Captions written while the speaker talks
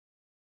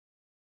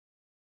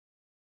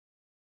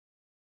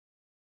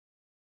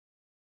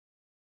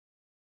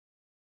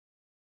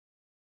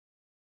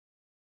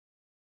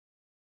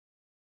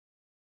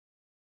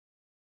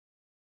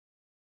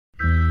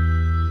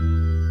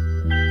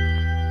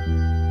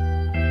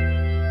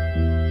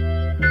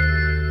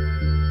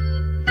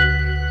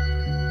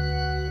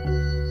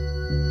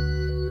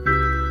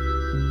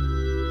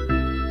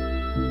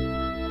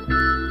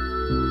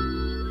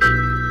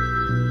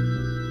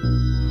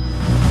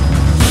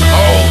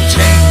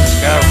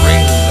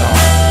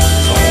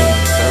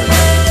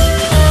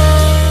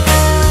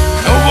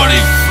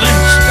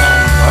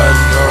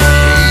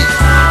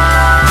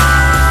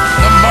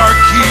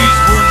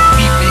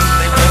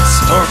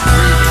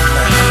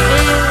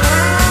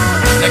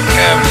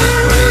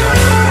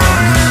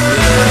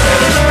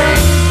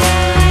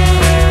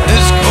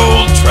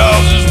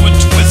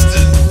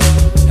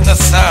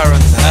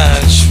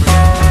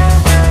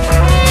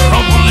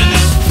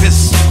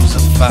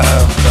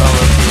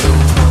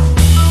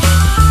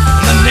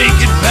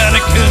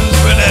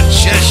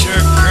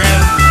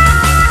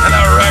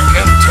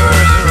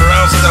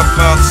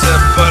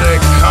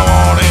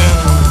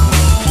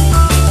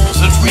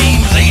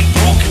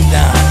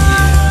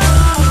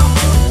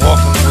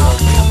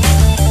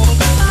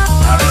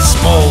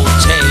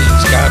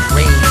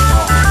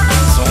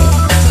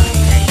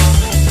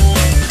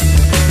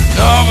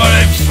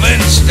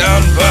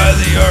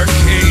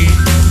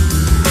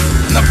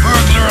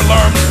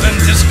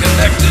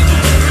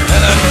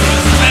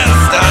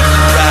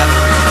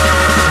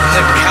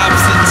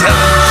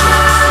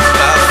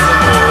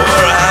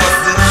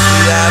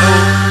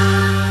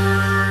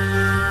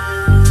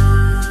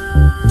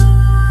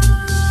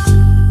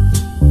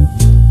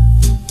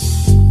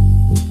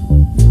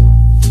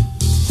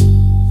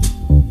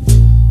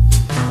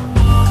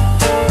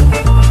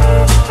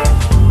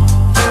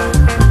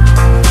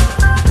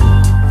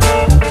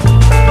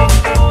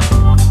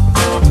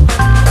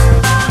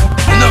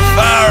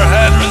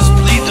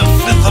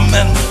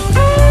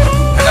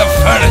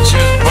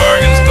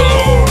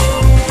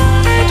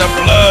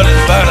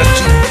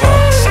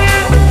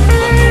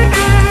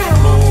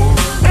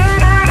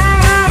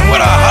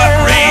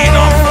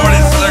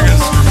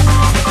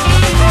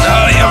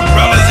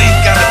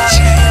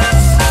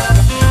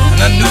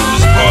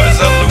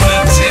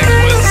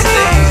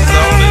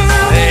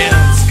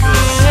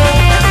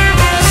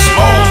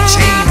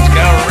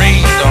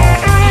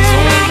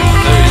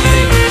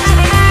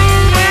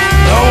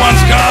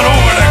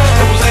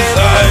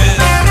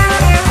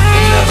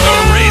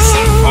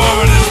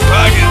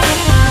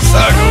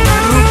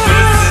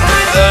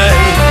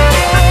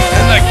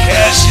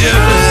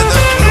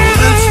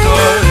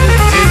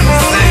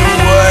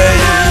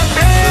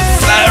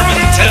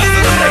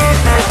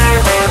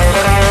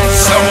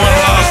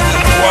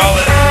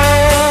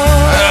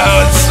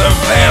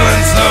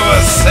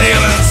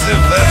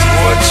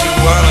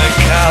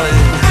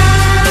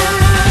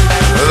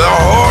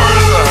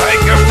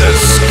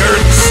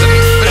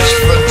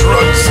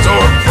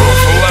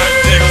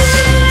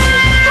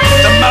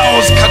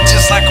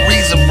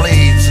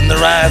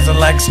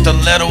like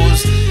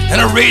stilettos, and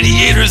her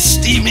radiator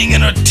steaming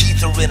and her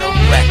teeth are in a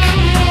wreck.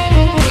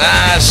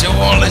 Nah, she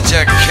won't let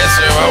you kiss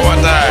her, but what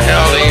the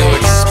hell do you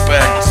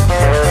expect?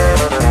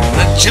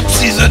 The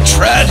gypsies are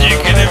tragic,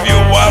 and if you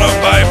wanna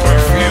buy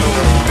perfume,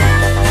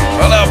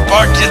 well, I'll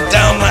bark you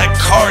down like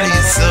Cardi,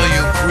 sell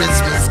you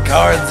Christmas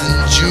cards in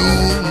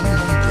June.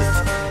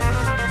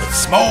 But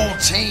small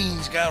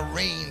change got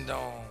rained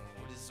on.